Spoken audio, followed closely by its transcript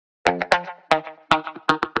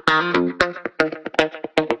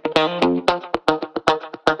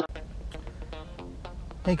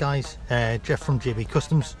Hey guys, Jeff from JB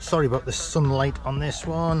Customs. Sorry about the sunlight on this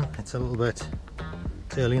one. It's a little bit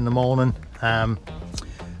early in the morning.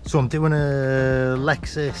 So I'm doing a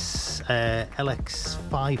Lexus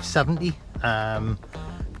LX570.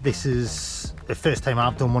 This is the first time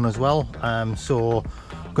I've done one as well. So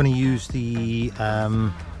I'm going to use the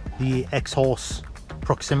X-Horse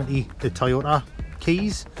proximity, the Toyota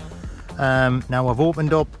keys. Now I've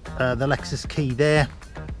opened up the Lexus key there,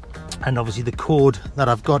 and obviously the code that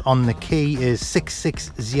I've got on the key is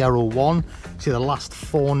 6601. See the last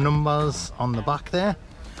four numbers on the back there.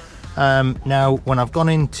 Now when I've gone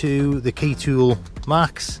into the key tool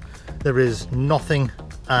Max, there is nothing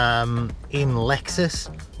in Lexus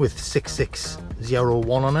with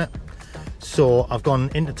 6601 on it. So I've gone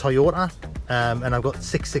into Toyota and I've got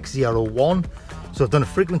 6601. So I've done a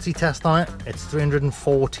frequency test on it. It's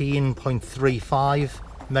 314.35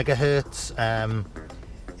 megahertz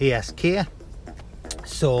ASK.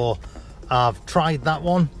 So I've tried that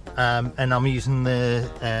one, and I'm using the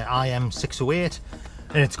IM680,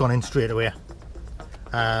 and it's gone in straight away.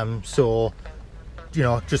 So, you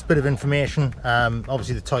know, just a bit of information.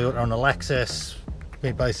 Obviously the Toyota and the Lexus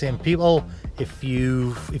made by the same people. If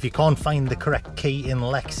you can't find the correct key in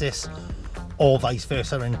Lexus or vice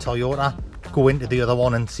versa in Toyota, go into the other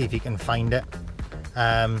one and see if you can find it.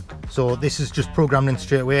 So this is just programmed in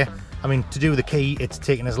straight away. I mean, to do the key, it's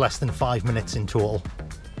taken us less than 5 minutes in total.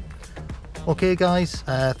 Okay guys,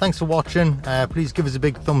 thanks for watching. Please give us a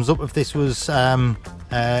big thumbs up if this was and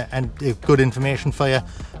good information for you,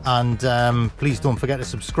 and please don't forget to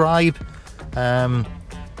subscribe. Yep,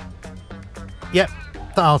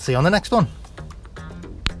 I'll see you on the next one.